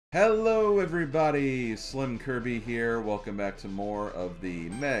Hello everybody, SlimKirby here. Welcome back to more of the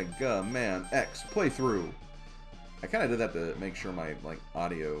Mega Man X playthrough. I kind of did that to make sure my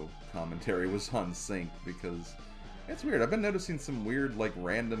audio commentary was on sync because it's weird. I've been noticing some weird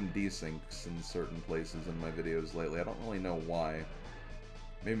random desyncs in certain places in my videos lately. I don't really know why.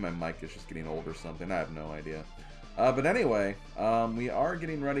 Maybe my mic is just getting old or something. I have no idea. But anyway, we are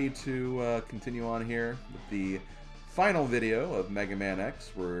getting ready to continue on here with the final video of Mega Man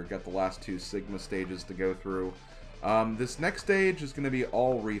X. We've got the last two Sigma stages to go through. This next stage is going to be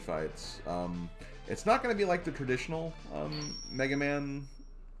all refights. It's not going to be like the traditional Mega Man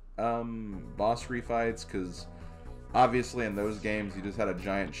boss refights, because obviously in those games you just had a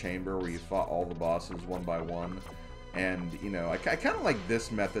giant chamber where you fought all the bosses one by one. And, you know, I kind of like this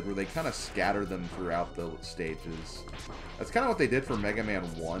method where they kind of scatter them throughout the stages. That's kind of what they did for Mega Man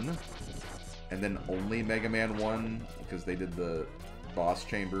 1. And then only Mega Man 1, because they did the boss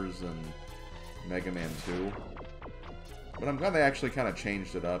chambers in Mega Man 2. But I'm glad they actually kind of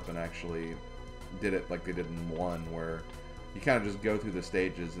changed it up and actually did it like they did in 1, where you kind of just go through the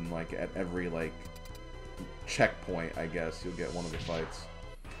stages and at every checkpoint, I guess, you'll get one of the fights.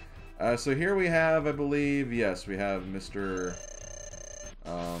 So here we have, I believe, yes, we have Mr.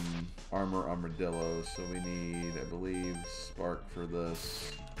 Armor Armadillo, so we need, I believe, Spark for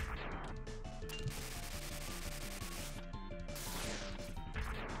this.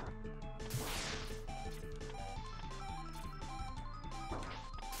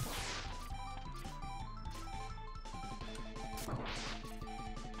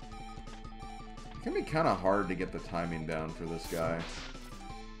 It can be kind of hard to get the timing down for this guy.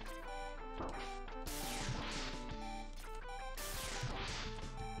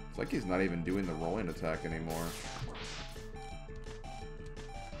 It's like he's not even doing the rolling attack anymore.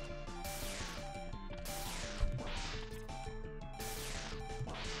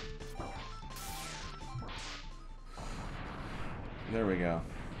 There we go.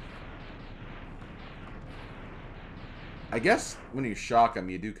 I guess when you shock him,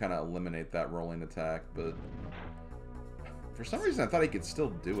 you do kind of eliminate that rolling attack, but for some reason I thought he could still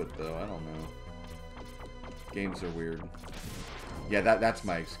do it, though. I don't know. Games are weird. Yeah, that's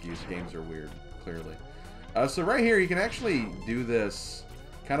my excuse. Games are weird, clearly. So right here, you can actually do this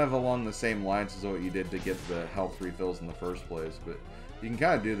kind of along the same lines as what you did to get the health refills in the first place, but you can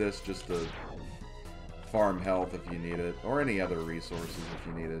kind of do this just to farm health if you need it, or any other resources if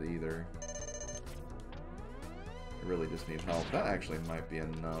you need it either. I really just need health. That actually might be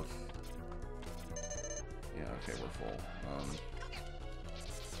enough. Yeah, okay, we're full.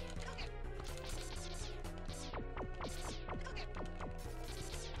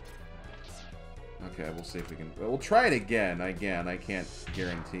 Okay, we'll see if we can... We'll try it again. Again, I can't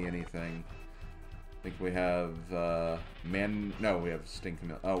guarantee anything. I think we have, No, we have Stink...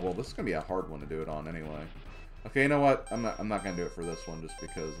 Oh, well, this is going to be a hard one to do it on anyway. Okay, you know what? I'm not going to do it for this one just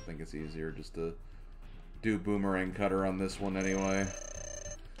because I think it's easier just to do Boomerang Cutter on this one anyway.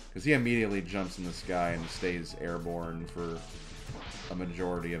 Because he immediately jumps in the sky and stays airborne for a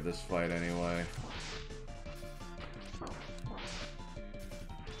majority of this fight anyway.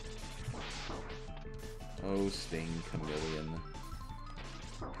 Oh, Sting Chameleon.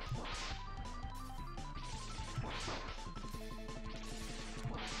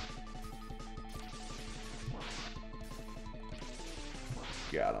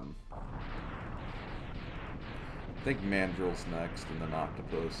 Got him. I think Mandrill's next, and then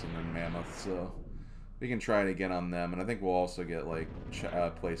Octopus, and then Mammoth, so we can try it again on them, and I think we'll also get,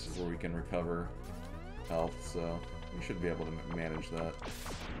 places where we can recover health, so we should be able to manage that.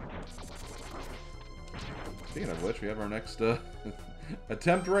 Speaking of which, we have our next,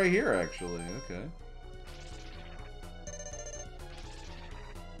 attempt right here, actually. Okay.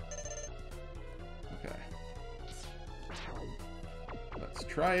 Okay. Let's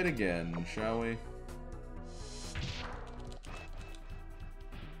try it again, shall we?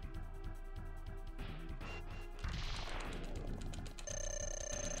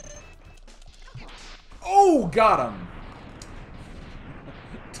 Oh, got him!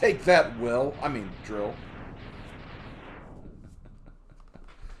 Take that, Will. I mean, Drill.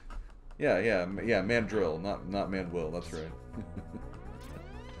 Yeah, Mandrill, not Manwill, that's right.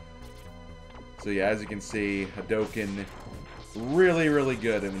 So yeah, as you can see, Hadoken, really, really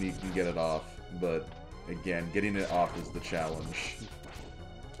good when you can get it off. But, again, getting it off is the challenge.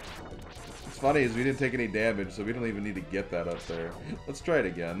 What's funny is we didn't take any damage, so we don't even need to get that up there. Let's try it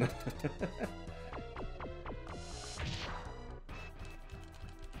again.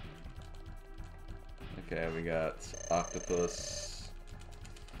 Okay, we got Octopus.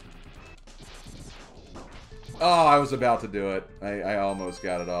 Oh, I was about to do it. I almost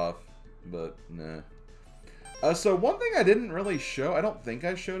got it off, but nah. So one thing I didn't really show, I don't think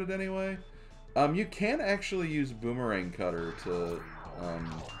I showed it anyway. You can actually use boomerang cutter to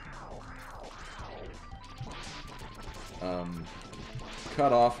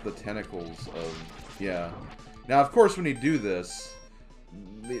cut off the tentacles of, yeah. Now, of course, when you do this,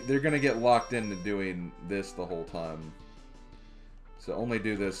 they're going to get locked into doing this the whole time. So only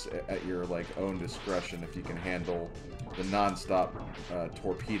do this at your, like, own discretion if you can handle the non-stop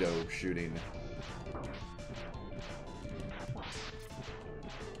torpedo shooting.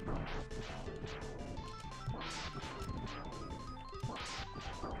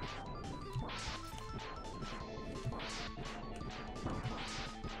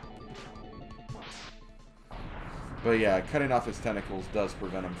 But yeah, cutting off his tentacles does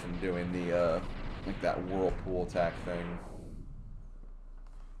prevent him from doing the, like that whirlpool attack thing.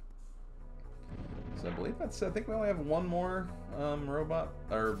 So I believe that's, I think we only have one more, robot,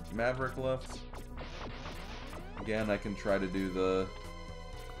 or Maverick left. Again, I can try to do the...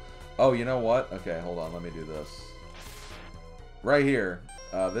 Oh, you know what? Okay, hold on, let me do this. Right here,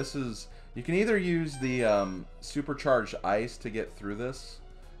 this is... You can either use the, supercharged ice to get through this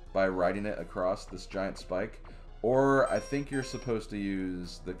by riding it across this giant spike. Or, I think you're supposed to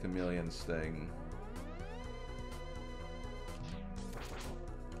use the Chameleon Sting.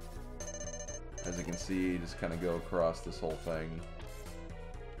 As you can see, you just kind of go across this whole thing.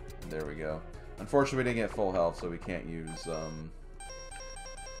 There we go. Unfortunately, we didn't get full health, so we can't use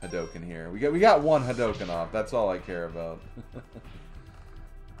Hadouken here. We got one Hadouken off. That's all I care about.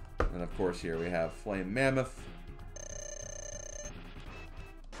 And of course, here we have Flame Mammoth,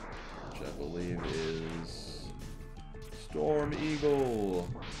 which I believe is Storm Eagle.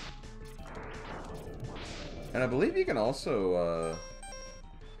 And I believe you can also,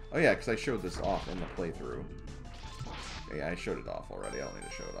 oh yeah, because I showed this off in the playthrough. Yeah, I showed it off already. I don't need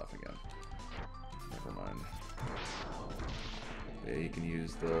to show it off again. Never mind. Yeah, you can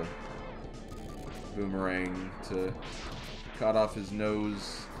use the boomerang to cut off his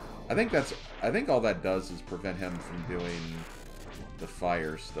nose. I think all that does is prevent him from doing the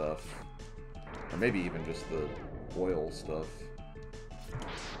fire stuff. Or maybe even just the oil stuff.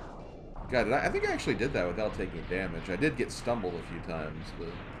 God, I think I actually did that without taking damage. I did get stumbled a few times, but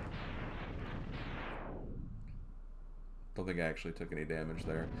don't think I actually took any damage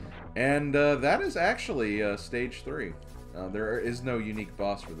there. And that is actually stage 3. There is no unique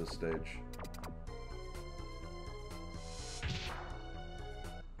boss for this stage.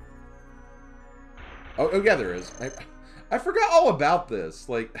 Oh yeah, there is. I forgot all about this.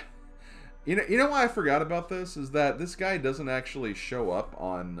 Like, you know why I forgot about this is that this guy doesn't actually show up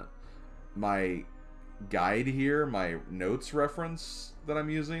on my guide here, my notes reference that I'm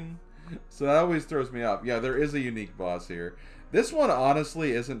using. So that always throws me off. Yeah, there is a unique boss here. This one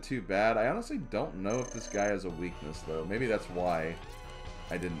honestly isn't too bad. I honestly don't know if this guy has a weakness though. Maybe that's why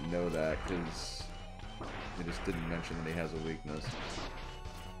I didn't know that, because they just didn't mention that he has a weakness.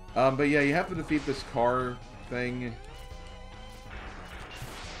 But yeah, you have to defeat this car thing. You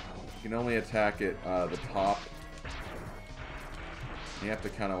can only attack it the top. You have to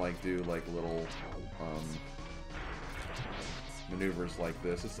kind of like do like little maneuvers like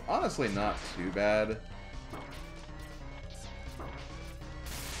this. It's honestly not too bad.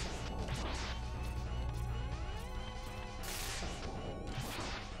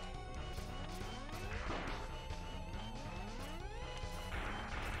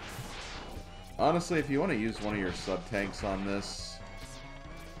 Honestly, if you want to use one of your sub-tanks on this,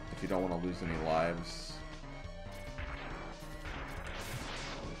 if you don't want to lose any lives,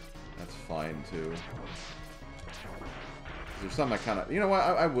 that's fine too. There's something I kind of... You know what?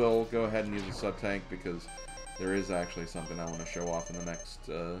 I will go ahead and use a sub-tank because there is actually something I want to show off in the next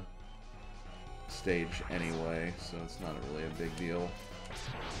stage anyway, so it's not really a big deal.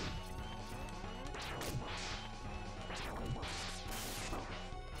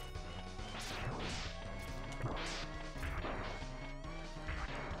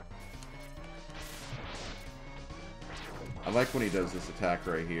 I like when he does this attack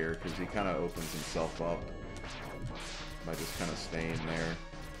right here, because he kind of opens himself up by just kind of staying there.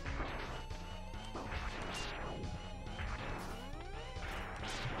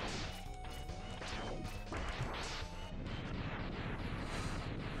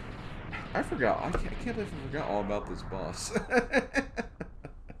 I forgot. I can't believe I forgot all about this boss.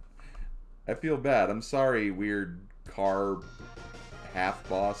 I feel bad. I'm sorry, weird car half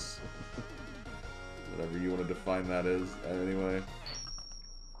boss. Whatever you want to define that as, anyway.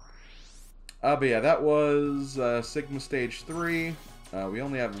 But yeah, that was Sigma Stage 3. We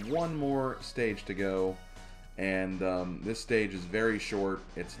only have one more stage to go. And this stage is very short.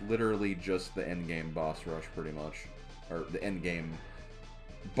 It's literally just the endgame boss rush, pretty much. Or the endgame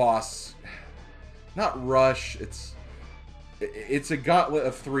boss... Not rush, it's a gauntlet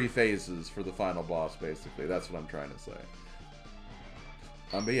of 3 phases for the final boss, basically. That's what I'm trying to say.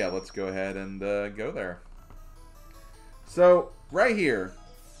 But yeah, let's go ahead and go there. So, right here,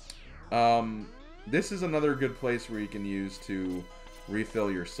 this is another good place where you can use to refill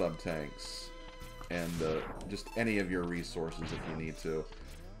your sub-tanks and just any of your resources if you need to.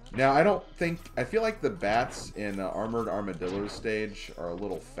 Now, I feel like the bats in Armored Armadillo stage are a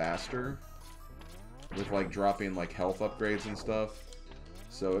little faster with like dropping like health upgrades and stuff.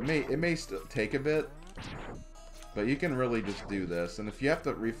 So it may still take a bit, but you can really just do this. And if you have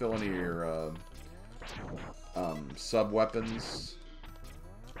to refill any of your sub weapons,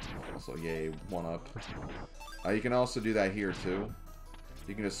 so yay, 1-up. You can also do that here too.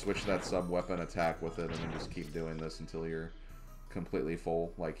 You can just switch that sub weapon attack with it, and then just keep doing this until you're completely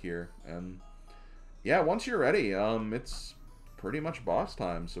full, like here. And yeah, once you're ready, it's pretty much boss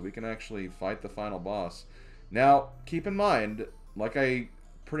time, so we can actually fight the final boss. Now, keep in mind, like I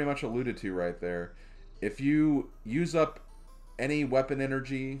pretty much alluded to right there, if you use up any weapon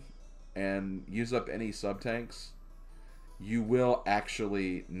energy and use up any sub-tanks, you will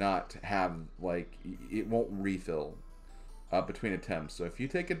actually not have, like, it won't refill between attempts. So if you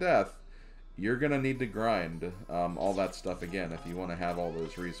take a death, you're going to need to grind all that stuff again if you want to have all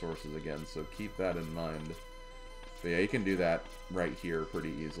those resources again, so keep that in mind. But yeah, you can do that right here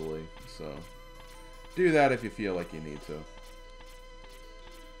pretty easily. So do that if you feel like you need to.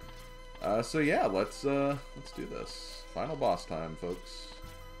 So yeah, let's do this. Final boss time, folks.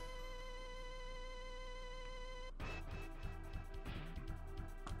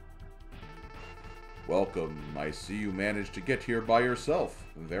 Welcome. I see you managed to get here by yourself.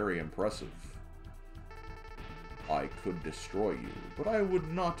 Very impressive. I could destroy you, but I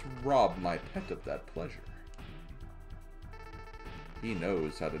would not rob my pet of that pleasure. He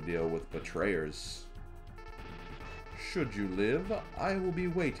knows how to deal with betrayers. Should you live, I will be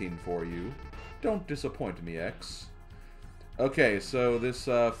waiting for you. Don't disappoint me, X. Okay, so this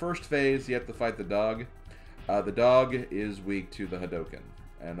first phase, you have to fight the dog. The dog is weak to the Hadoken,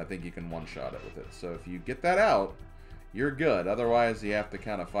 and I think you can one-shot it with it. So if you get that out, you're good. Otherwise, you have to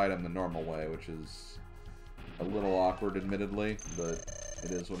kind of fight him the normal way, which is a little awkward, admittedly, but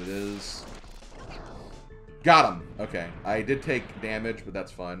it is what it is. Got him! Okay. I did take damage, but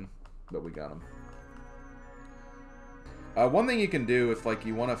that's fine. But we got him. One thing you can do if, like,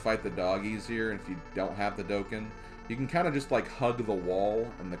 you want to fight the dog easier, and if you don't have the Doken, you can kind of just, like, hug the wall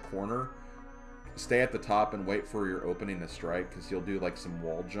in the corner. Stay at the top and wait for your opening to strike, because he'll do, like, some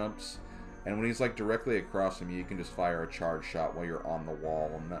wall jumps. And when he's, like, directly across from you, you can just fire a charge shot while you're on the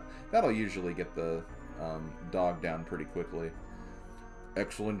wall. And that'll usually get the dog down pretty quickly.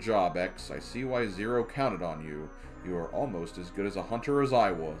 Excellent job, X. I see why Zero counted on you. You are almost as good as a hunter as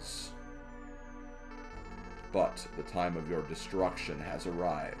I was. But the time of your destruction has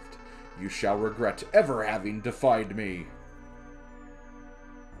arrived. You shall regret ever having defied me.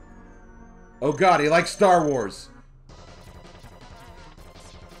 Oh god, he likes Star Wars!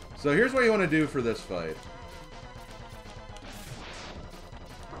 So here's what you want to do for this fight.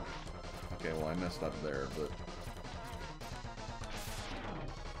 Okay, well I messed up there, but...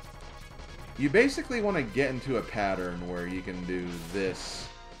 You basically want to get into a pattern where you can do this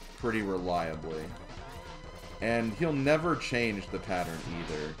pretty reliably. And he'll never change the pattern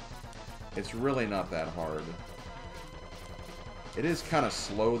either. It's really not that hard. It is kind of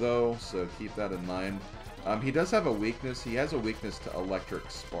slow though, so keep that in mind. He does have a weakness. He has a weakness to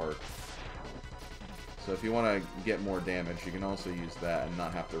Electric Spark. So if you want to get more damage, you can also use that and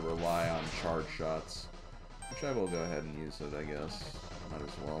not have to rely on charge shots. Which I will go ahead and use it, I guess. Might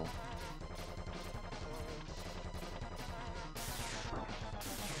as well.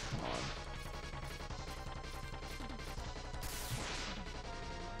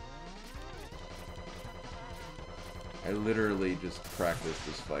 I literally just practiced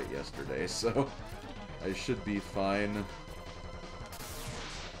this fight yesterday, so I should be fine.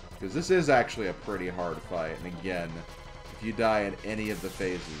 Because this is actually a pretty hard fight, and again, if you die at any of the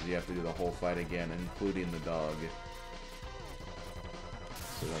phases, you have to do the whole fight again, including the dog.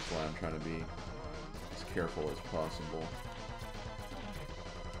 So that's why I'm trying to be as careful as possible.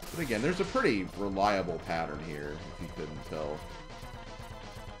 But again, there's a pretty reliable pattern here, if you couldn't tell.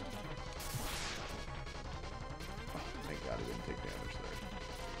 Thank God I didn't take damage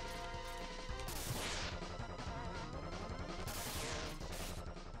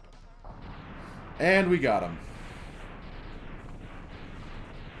there. And we got him.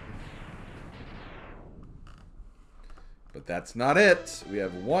 that's not it. We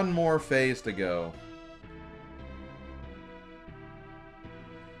have one more phase to go.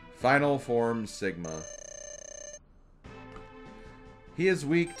 Final form Sigma. He is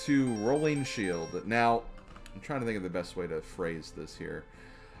weak to Rolling Shield. Now, I'm trying to think of the best way to phrase this here.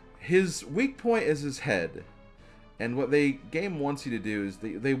 His weak point is his head. And what the game wants you to do is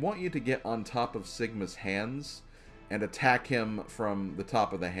they want you to get on top of Sigma's hands and attack him from the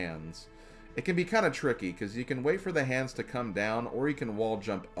top of the hands. It can be kind of tricky because you can wait for the hands to come down, or you can wall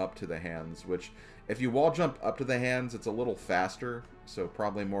jump up to the hands, which if you wall jump up to the hands, it's a little faster, so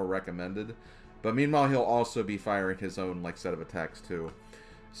probably more recommended. But meanwhile, he'll also be firing his own set of attacks too.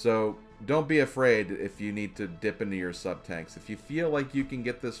 So don't be afraid if you need to dip into your sub-tanks. If you feel like you can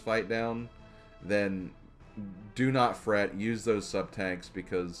get this fight down, then do not fret. Use those sub-tanks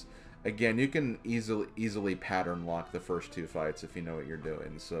because, again, you can easily pattern lock the first two fights if you know what you're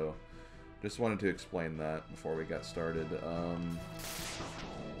doing. So just wanted to explain that before we got started.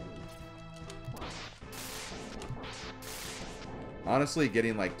 Honestly,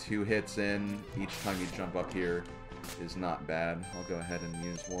 getting 2 hits in each time you jump up here is not bad. I'll go ahead and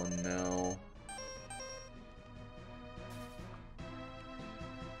use one now.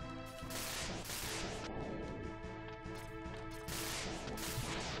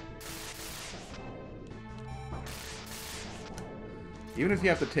 Even if you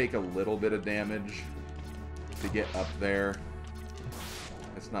have to take a little bit of damage to get up there,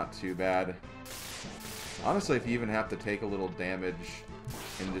 it's not too bad. Honestly, if you even have to take a little damage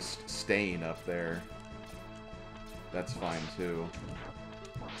and just staying up there, that's fine too.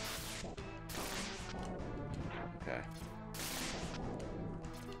 Okay.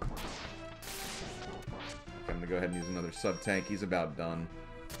 I'm gonna go ahead and use another sub-tank. He's about done.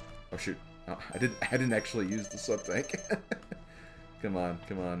 Oh shoot. Oh, I didn't actually use the sub-tank. Come on,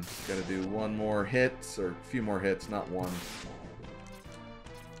 come on. Gotta do one more hit, or a few more hits, not one.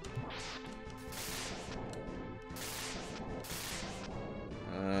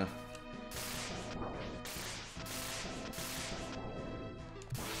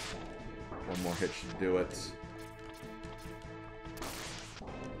 One more hit should do it.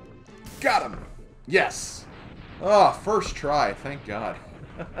 Got him! Yes! Oh, first try, thank God.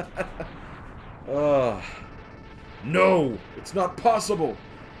 Oh. No! It's not possible!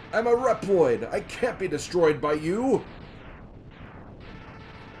 I'm a Reploid! I can't be destroyed by you!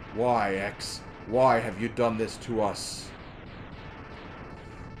 Why, X? Why have you done this to us?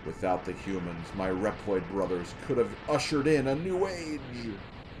 Without the humans, my Reploid brothers could have ushered in a new age!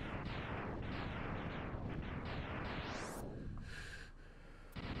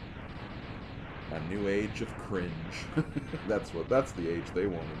 A new age of cringe. That's the age they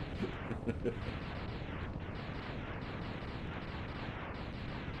wanted.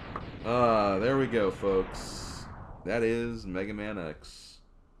 There we go, folks. That is Mega Man X.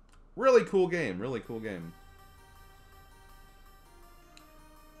 Really cool game, really cool game.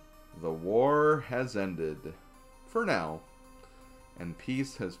 The war has ended, for now, and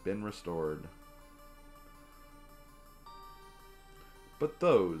peace has been restored. But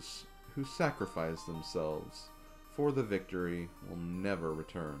those who sacrifice themselves for the victory will never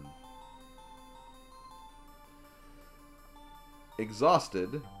return.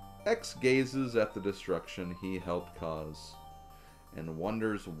 Exhausted, X gazes at the destruction he helped cause, and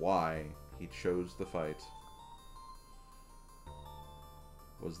wonders why he chose the fight.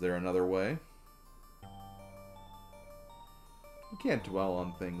 Was there another way? You can't dwell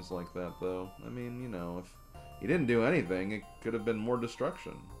on things like that, though. I mean, you know, if he didn't do anything, it could have been more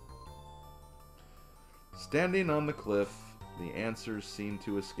destruction. Standing on the cliff, the answers seem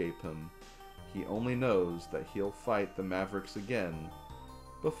to escape him. He only knows that he'll fight the Mavericks again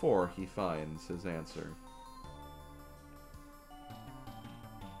before he finds his answer.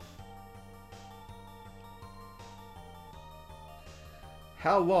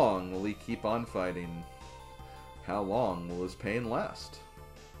 How long will he keep on fighting? How long will his pain last?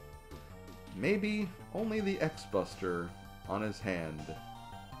 Maybe only the X-Buster on his hand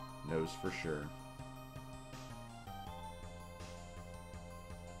knows for sure.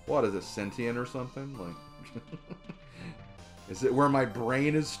 What, is it sentient or something? Like, is it where my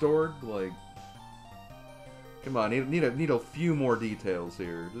brain is stored? Like, come on, need a few more details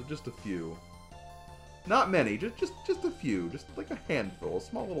here. Just a few. Not many, just a few. Just like a handful, a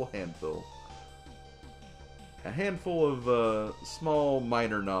small little handful. A handful of small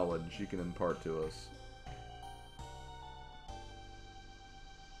minor knowledge you can impart to us.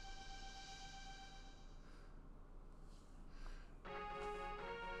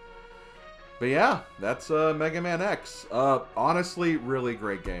 But yeah, that's Mega Man X. Honestly, really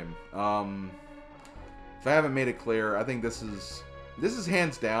great game. if I haven't made it clear, I think this is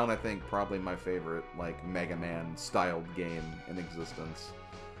hands down, I think, probably my favorite, like, Mega Man styled game in existence.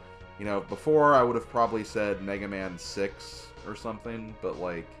 You know, before I would have probably said Mega Man 6 or something, but,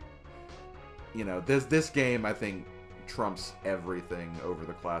 like, you know, this game, I think, trumps everything over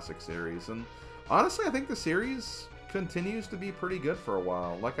the classic series. And honestly, I think the series continues to be pretty good for a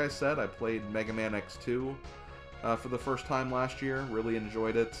while. Like I said, I played Mega Man X2 for the first time last year. Really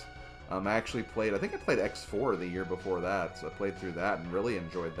enjoyed it. I actually played, I think I played X4 the year before that, so I played through that and really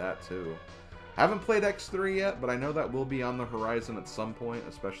enjoyed that too. Haven't played X3 yet, but I know that will be on the horizon at some point,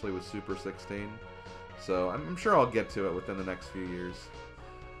 especially with Super 16. So I'm sure I'll get to it within the next few years.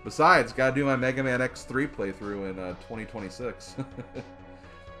 Besides, gotta do my Mega Man X3 playthrough in 2026.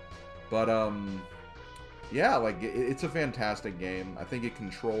 But, yeah, like, it's a fantastic game. I think it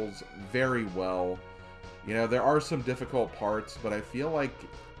controls very well. You know, there are some difficult parts, but I feel like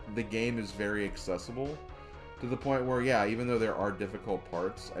the game is very accessible to the point where, yeah, even though there are difficult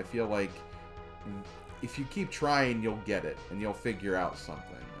parts, I feel like if you keep trying, you'll get it, and you'll figure out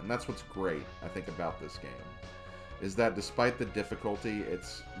something. And that's what's great, I think, about this game, is that despite the difficulty,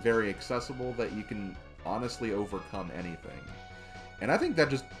 it's very accessible, that you can honestly overcome anything. And I think that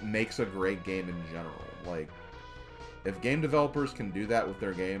just makes a great game in general. Like, if game developers can do that with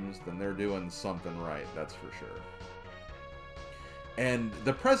their games, then they're doing something right, that's for sure. And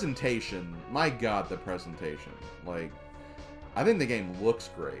the presentation, my god, the presentation. Like, I think the game looks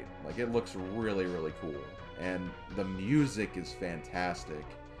great. Like, it looks really, really cool. And the music is fantastic.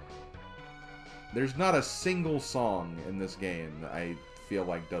 There's not a single song in this game that I feel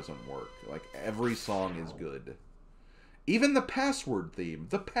like doesn't work. Like, every song is good. Even the password theme.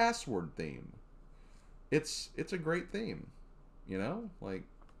 The password theme. It's a great theme. You know? Like,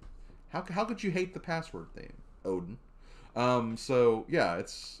 how could you hate the password theme, Odin? So, yeah,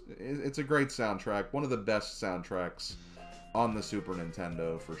 it's a great soundtrack. One of the best soundtracks on the Super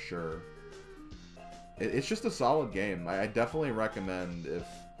Nintendo, for sure. It's just a solid game. I definitely recommend, if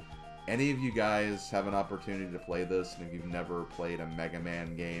any of you guys have an opportunity to play this, and if you've never played a Mega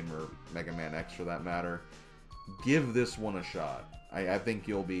Man game, or Mega Man X for that matter, give this one a shot. I think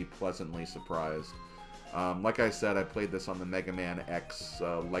you'll be pleasantly surprised. Like I said, I played this on the Mega Man X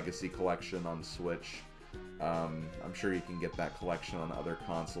Legacy Collection on Switch. I'm sure you can get that collection on other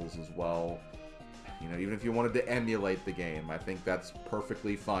consoles as well. You know, even if you wanted to emulate the game, I think that's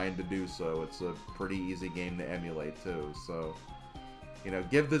perfectly fine to do so. It's a pretty easy game to emulate too, so, you know,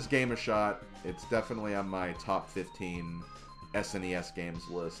 give this game a shot. It's definitely on my top 15 SNES games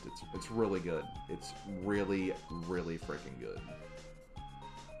list. It's really good. It's really, really freaking good.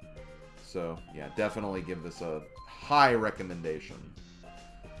 So, yeah, definitely give this a high recommendation.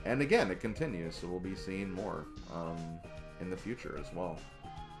 And again, it continues, so we'll be seeing more in the future as well.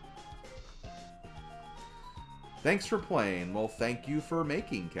 Thanks for playing. Well, thank you for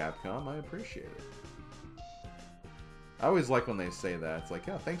making, Capcom. I appreciate it. I always like when they say that. It's like,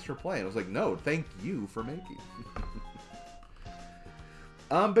 yeah, thanks for playing. I was like, no, thank you for making.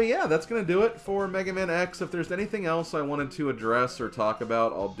 But yeah, that's going to do it for Mega Man X. If there's anything else I wanted to address or talk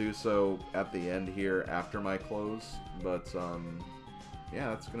about, I'll do so at the end here after my close. But, yeah,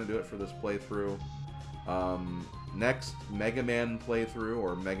 that's going to do it for this playthrough. Next Mega Man playthrough,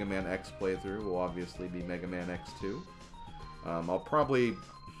 or Mega Man X playthrough, will obviously be Mega Man X2. I'll probably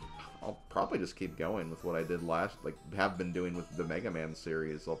just keep going with what I did have been doing with the Mega Man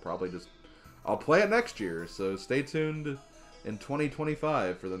series. I'll play it next year, so stay tuned in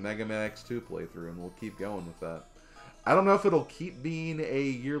 2025 for the Mega Man X2 playthrough, and we'll keep going with that. I don't know if it'll keep being a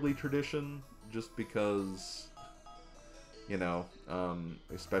yearly tradition, just because, you know,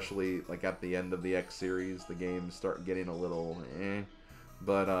 especially like at the end of the X series, the games start getting a little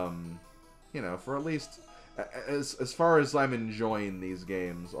but you know, for at least as far as I'm enjoying these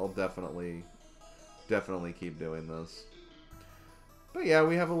games, I'll definitely keep doing this. But yeah,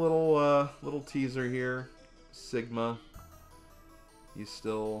 we have a little teaser here. Sigma, you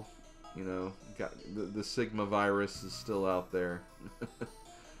still, you know, got the Sigma virus is still out there.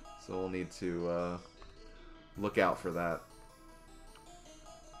 So we'll need to look out for that.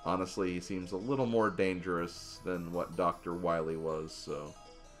 Honestly, he seems a little more dangerous than what Dr. Wily was, so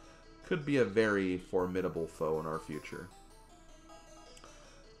could be a very formidable foe in our future.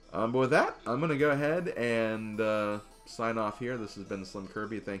 But with that, I'm going to go ahead and sign off here. This has been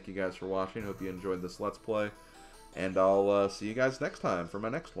SlimKirby. Thank you guys for watching. Hope you enjoyed this Let's Play. And I'll see you guys next time for my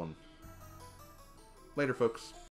next one. Later, folks.